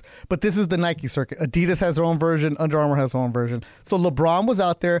 The best. But this is the Nike circuit. Adidas has their own version. Under Armour has their own version. So LeBron was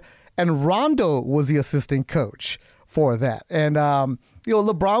out there, and Rondo was the assistant coach for that. And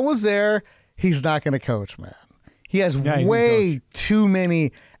LeBron was there. He's not going to coach, man. He has way too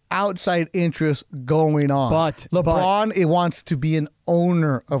many outside interests going on. But LeBron, it wants to be an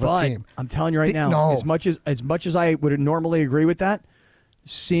owner of a team. I'm telling you right now, as much as I would normally agree with that,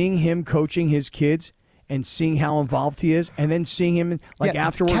 seeing him coaching his kids and seeing how involved he is, and then seeing him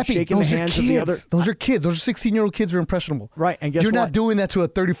afterwards Cappy, shaking the hands of the other. Those are kids. Those are 16-year-old kids who are impressionable. Right, and guess You're what? not doing that to a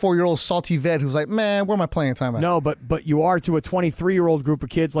 34-year-old salty vet who's like, man, where am I playing time at? No, but you are to a 23-year-old group of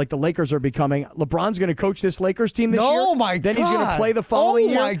kids like the Lakers are becoming. LeBron's going to coach this Lakers team this year. Oh, my God. Then he's going to play the following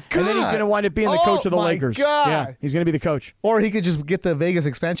year. My God. And then he's going to wind up being the coach of the Lakers. God. Yeah, he's going to be the coach. Or he could just get the Vegas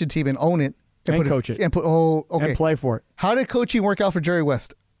expansion team and own it. And coach it. And And play for it. How did coaching work out for Jerry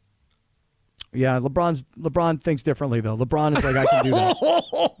West? Yeah, LeBron thinks differently though. LeBron is like, I can do that.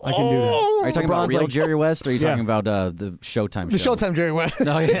 I can do that. Are you talking about real like, Jerry West, or are you talking about the Showtime? The Showtime Jerry West.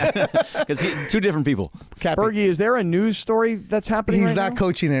 No, yeah, because two different people. Bergie, is there a news story that's happening? He's not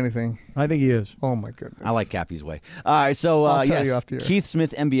coaching anything. I think he is. Oh my goodness. I like Cappy's way. All right, so I'll tell you after. Keith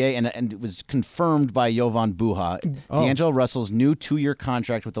Smith, NBA, and it was confirmed by Jovan Buha. D'Angelo Russell's new 2-year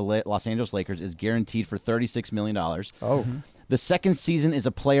contract with the Los Angeles Lakers is guaranteed for $36 million. The second season is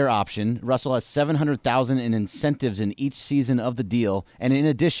a player option. Russell has $700,000 in incentives in each season of the deal, and in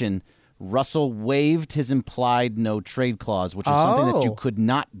addition, Russell waived his implied no trade clause, which is something that you could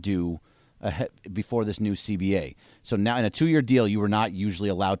not do before this new CBA. So now in a 2-year deal, you were not usually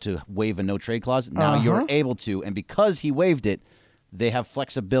allowed to waive a no trade clause. Now you're able to, and because he waived it, they have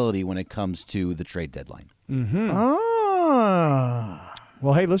flexibility when it comes to the trade deadline.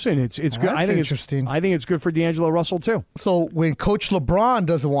 Well, hey, listen, it's good. I think interesting. I think it's good for D'Angelo Russell too. So when Coach LeBron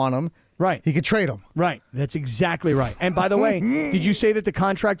doesn't want him, right, he could trade him. Right, that's exactly right. And by the way, did you say that the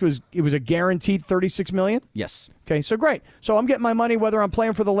contract was a guaranteed $36 million? Yes. Okay, so great. So I'm getting my money whether I'm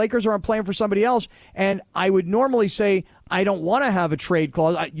playing for the Lakers or I'm playing for somebody else. And I would normally say I don't want to have a trade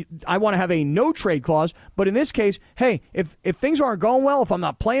clause. I want to have a no trade clause. But in this case, hey, if things aren't going well, if I'm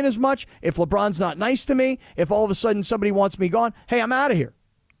not playing as much, if LeBron's not nice to me, if all of a sudden somebody wants me gone, hey, I'm out of here.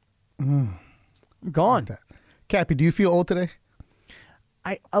 I'm gone. Cappy, do you feel old today?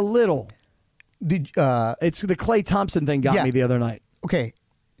 A little. It's the Klay Thompson thing got me the other night. Okay,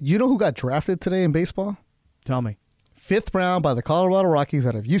 you know who got drafted today in baseball? Tell me. 5th round by the Colorado Rockies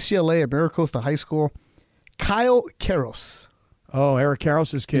out of UCLA at Maricosta High School. Kyle Karros. Oh, Eric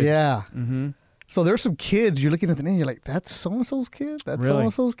Karros' kid. Yeah. Mm-hmm. So there's some kids, you're looking at the name, you're like, that's so-and-so's kid? That's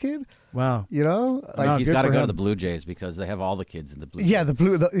so-and-so's kid? Wow. You know? Like, he's got to go to the Blue Jays because they have all the kids in the Blue Jays. Yeah, they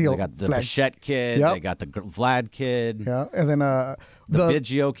got the Bichette kid. Yep. They got the Vlad kid. Yeah, and then the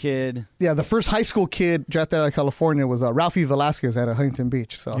Biggio kid. Yeah, the first high school kid drafted out of California was Ralphie Velasquez out of Huntington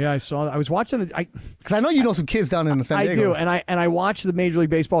Beach. So yeah, I saw that. I was watching because I know you know some kids down in San Diego. I do, and I watch the Major League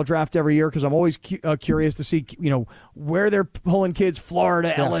Baseball draft every year because I'm always curious to see where they're pulling kids,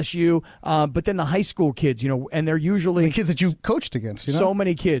 Florida, LSU, but then the high school kids, and they're usually the kids that you coached against. So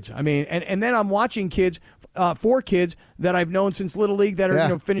many kids. I mean, and then I'm watching kids. 4 kids that I've known since Little League that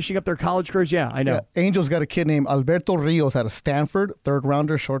are finishing up their college careers. Yeah, I know. Yeah. Angels got a kid named Alberto Rios out of Stanford, 3rd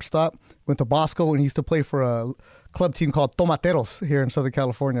rounder, shortstop. Went to Bosco and he used to play for a club team called Tomateros here in Southern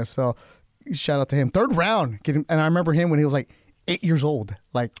California. So shout out to him. 3rd round. And I remember him when he was like 8 years old.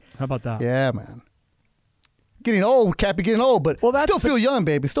 Like, how about that? Yeah, man. Getting old, Cappy, getting old, but still feel young,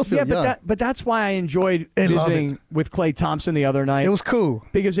 baby. Still feel young. But that's why I enjoyed visiting with Klay Thompson the other night. It was cool.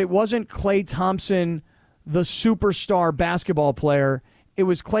 Because it wasn't Klay Thompson, the superstar basketball player. It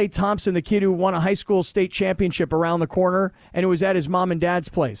was Klay Thompson, the kid who won a high school state championship around the corner, and it was at his mom and dad's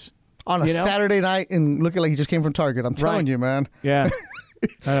place. On a Saturday night and looking like he just came from Target. I'm telling you, man. Yeah.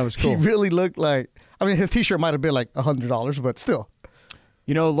 That was cool. He really looked like, his T-shirt might have been like $100, but still.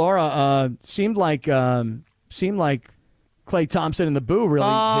 Laura, seemed like Klay Thompson and the Boo really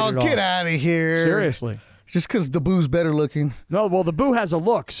hit it off. Get out of here. Seriously. Just because the Boo's better looking. No, well, the Boo has a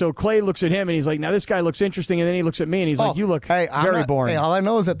look. So Klay looks at him and he's like, now this guy looks interesting. And then he looks at me and he's like, you look very boring. Hey, all I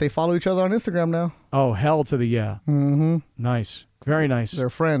know is that they follow each other on Instagram now. Oh, hell to the yeah. Mm-hmm. Nice. Very nice. They're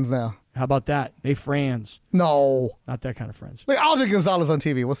friends now. How about that? They friends. No. Not that kind of friends. Wait, Aldrin Gonzalez on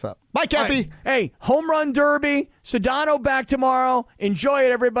TV. What's up? Bye, Cappy. Right. Hey, home run derby. Sedano back tomorrow. Enjoy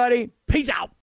it, everybody. Peace out.